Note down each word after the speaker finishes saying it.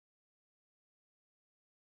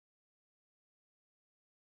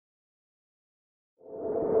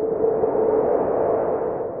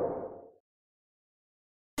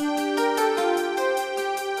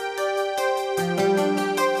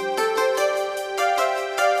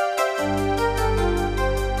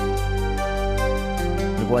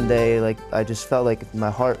One day, I just felt like my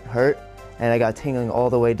heart hurt, and I got tingling all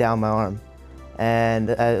the way down my arm.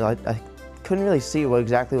 And I couldn't really see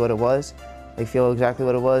exactly what it was, feel exactly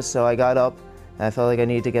what it was, so I got up, and I felt like I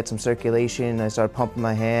needed to get some circulation. I started pumping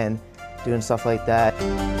my hand, doing stuff like that.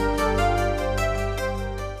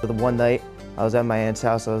 The one night, I was at my aunt's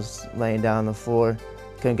house. I was laying down on the floor,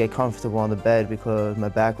 couldn't get comfortable on the bed because my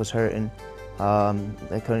back was hurting.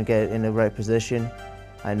 I couldn't get in the right position.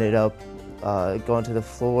 I ended up going to the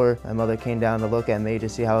floor. My mother came down to look at me to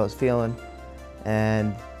see how I was feeling,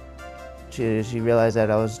 and she realized that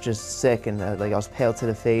I was just sick and I was pale to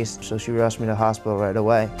the face, so she rushed me to the hospital right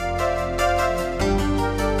away.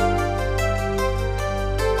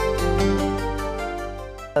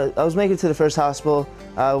 I was making it to the first hospital.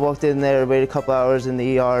 I walked in there, waited a couple hours in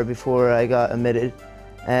the ER before I got admitted,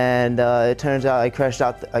 and it turns out I crashed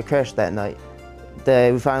that night.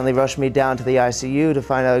 They finally rushed me down to the ICU to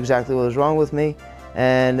find out exactly what was wrong with me,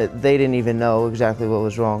 and they didn't even know exactly what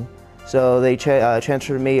was wrong. So they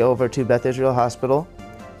transferred me over to Beth Israel Hospital,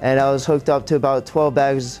 and I was hooked up to about 12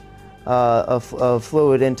 bags of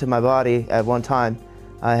fluid into my body at one time.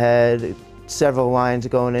 I had several lines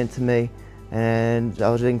going into me, and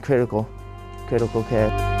I was in critical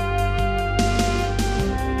care.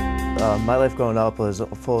 My life growing up was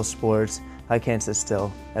full of sports. I can't sit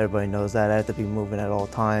still. Everybody knows that. I have to be moving at all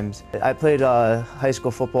times. I played high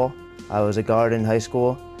school football. I was a guard in high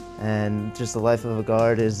school, and just the life of a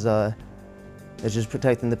guard is just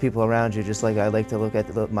protecting the people around you, just like I like to look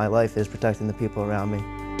at my life as protecting the people around me.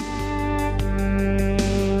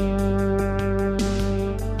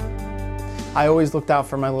 I always looked out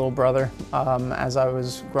for my little brother. As I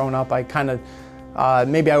was growing up, I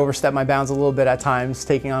maybe I overstepped my bounds a little bit at times,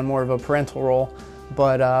 taking on more of a parental role,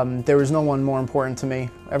 but there was no one more important to me.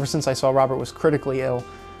 Ever since I saw Robert was critically ill,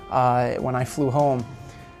 when I flew home,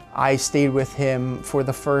 I stayed with him for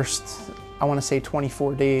the first, I want to say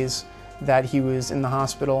 24 days that he was in the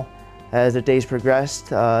hospital. As the days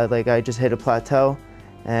progressed, I just hit a plateau,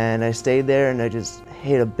 and I stayed there, and I just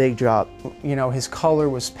hit a big drop. You know, his color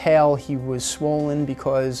was pale, he was swollen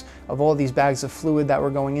because of all these bags of fluid that were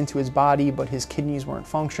going into his body, but his kidneys weren't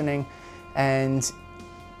functioning, and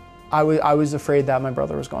I was afraid that my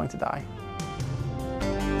brother was going to die.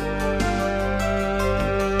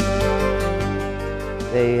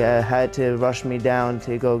 They had to rush me down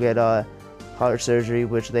to go get heart surgery,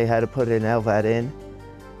 which they had to put an LVAD in,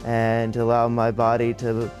 and to allow my body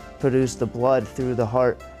to produce the blood through the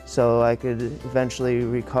heart so I could eventually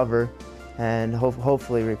recover, and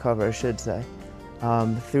hopefully recover, I should say.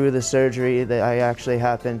 Through the surgery, I actually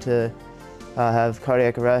happened to have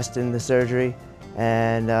cardiac arrest in the surgery,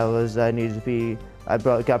 and I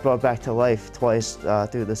got brought back to life twice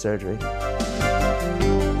through the surgery.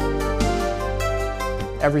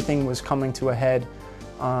 Everything was coming to a head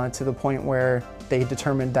to the point where they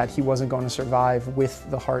determined that he wasn't going to survive with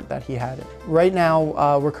the heart that he had. Right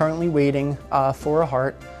now, we're currently waiting for a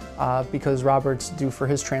heart because Robert's due for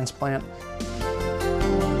his transplant.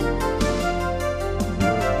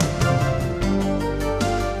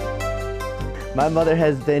 My mother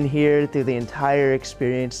has been here through the entire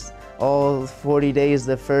experience, all 40 days,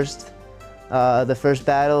 the first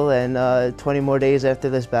battle, and 20 more days after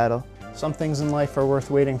this battle. Some things in life are worth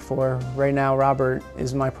waiting for. Right now, Robert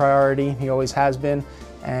is my priority. He always has been.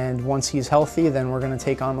 And once he's healthy, then we're going to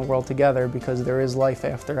take on the world together, because there is life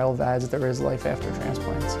after LVADs, there is life after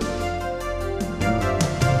transplants.